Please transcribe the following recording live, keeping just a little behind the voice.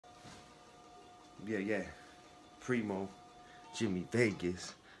Yeah. Primo, Jimmy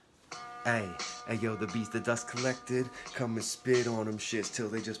Vegas. Hey, yo, the beats the dust collected, come and spit on them shits till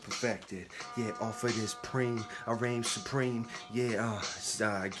they just perfected. Yeah, off of this preem, I reign supreme. Yeah,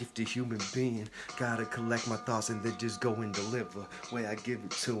 gifted human being. Gotta collect my thoughts and then just go and deliver. Where I give it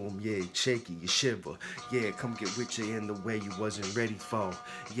to them, yeah, shaky, you shiver. Yeah, come get with you in the way you wasn't ready for.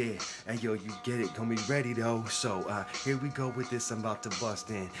 Yeah, and yo, you get it, come be ready though. So, here we go with this, I'm about to bust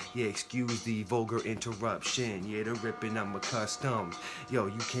in. Yeah, excuse the vulgar interruption. Yeah, the ripping, I'm a custom. Yo,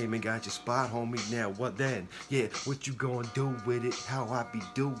 you came and got your spot, homie, now what then? Yeah, what you gonna do with it? How I be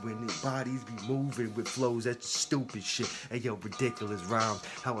doing it? Bodies be moving with flows, that's stupid shit. Hey yo, ridiculous rhymes,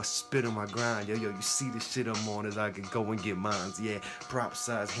 how I spit on my grind. Yo, you see the shit I'm on as I can go and get mines. Yeah, prop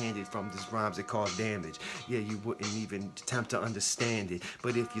size handed from these rhymes that cause damage. Yeah, you wouldn't even attempt to understand it.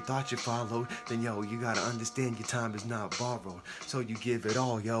 But if you thought you followed, then yo, you gotta understand your time is not borrowed. So you give it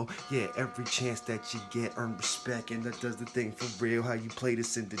all, yo. Yeah, every chance that you get, earn respect, and that does the thing for real. How you play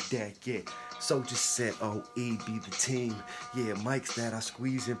this in the deck. Yeah, Soldier set OE be the team. Yeah, mics that I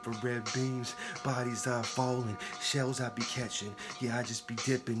squeeze in for red beams. Bodies are falling, shells I be catching. Yeah, I just be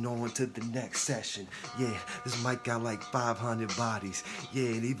dipping on to the next session. Yeah, this mic got like 500 bodies. Yeah,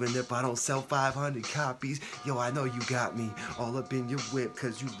 and even if I don't sell 500 copies, yo, I know you got me all up in your whip,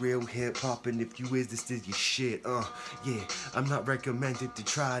 cause you real hip hop, and if you is, this is your shit. Yeah, I'm not recommended to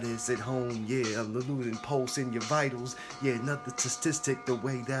try this at home. Yeah, I'm losing pulse in your vitals. Yeah, another statistic the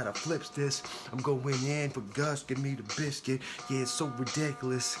way that I flips this. I'm going in for Gus, give me the biscuit. Yeah, it's so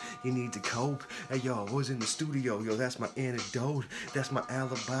ridiculous, you need to cope. Hey yo, I was in the studio, yo, that's my antidote, that's my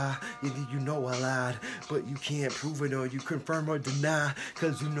alibi. You know I lied, but you can't prove it or you confirm or deny,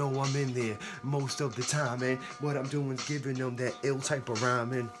 cause you know I'm in there most of the time, and what I'm doing is giving them that ill type of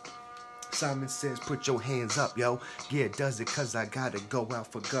rhyming. Simon says put your hands up, yo. Yeah, does it cause I gotta go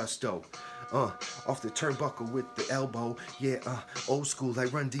out for gusto. Off the turnbuckle with the elbow. Yeah, old school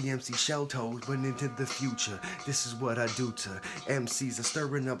like Run DMC shell toes, but into the future. This is what I do to MCs. I'm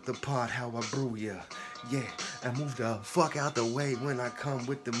stirring up the pot, how I brew ya. Yeah, I move the fuck out the way when I come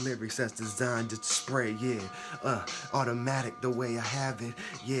with them lyrics that's designed to spray. Yeah, automatic the way I have it.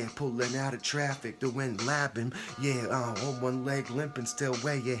 Yeah, pulling out of traffic, the wind lapping. Yeah, on one leg limping, still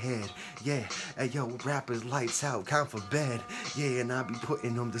way ahead. Yeah, hey yo, rappers lights out, count for bed. Yeah, and I be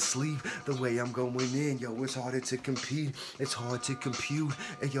putting them to sleep the way I'm going in. Yo, it's harder to compete, it's hard to compute.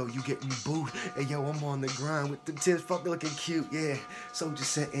 Hey yo, you get me booed. Hey yo, I'm on the grind with them tits fuck looking cute. Yeah, so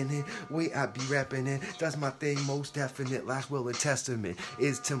just setting it, way I be rapping it. That's my thing, most definite. Last will and testament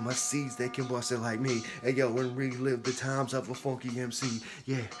is to my seeds. They can bust it like me. Hey yo, and relive the times of a funky MC.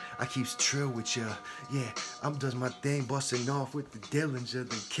 Yeah, I keeps trill with ya. Yeah, I'm does my thing, busting off with the Dillinger,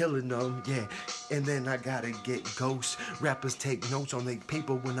 then killing them. Yeah, and then I gotta get ghosts. Rappers take notes on their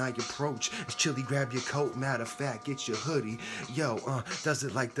paper when I approach. It's chilly, grab your coat. Matter of fact, get your hoodie. Yo, does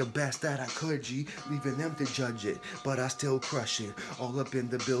it like the best that I could, G. Leaving them to judge it, but I still crush it. All up in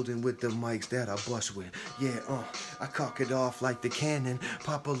the building with the mics that I bust with. Yeah, I cock it off like the cannon,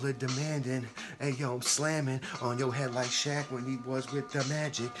 popular demanding. Hey yo, I'm slamming on your head like Shaq when he was with the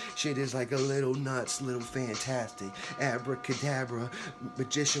magic. Shit is like a little nuts, little fantastic. Abracadabra,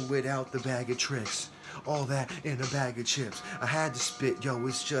 magician without the bag of tricks. All that in a bag of chips. I had to spit, yo,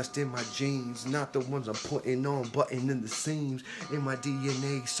 it's just in my genes, not the ones I'm putting on, buttoning the seams. In my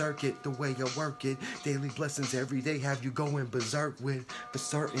DNA circuit, the way I work it. Daily blessings every day have you going berserk with, for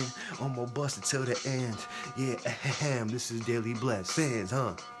certain. Almost busted till the end. Yeah, this is Daily Blessings,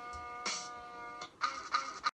 huh?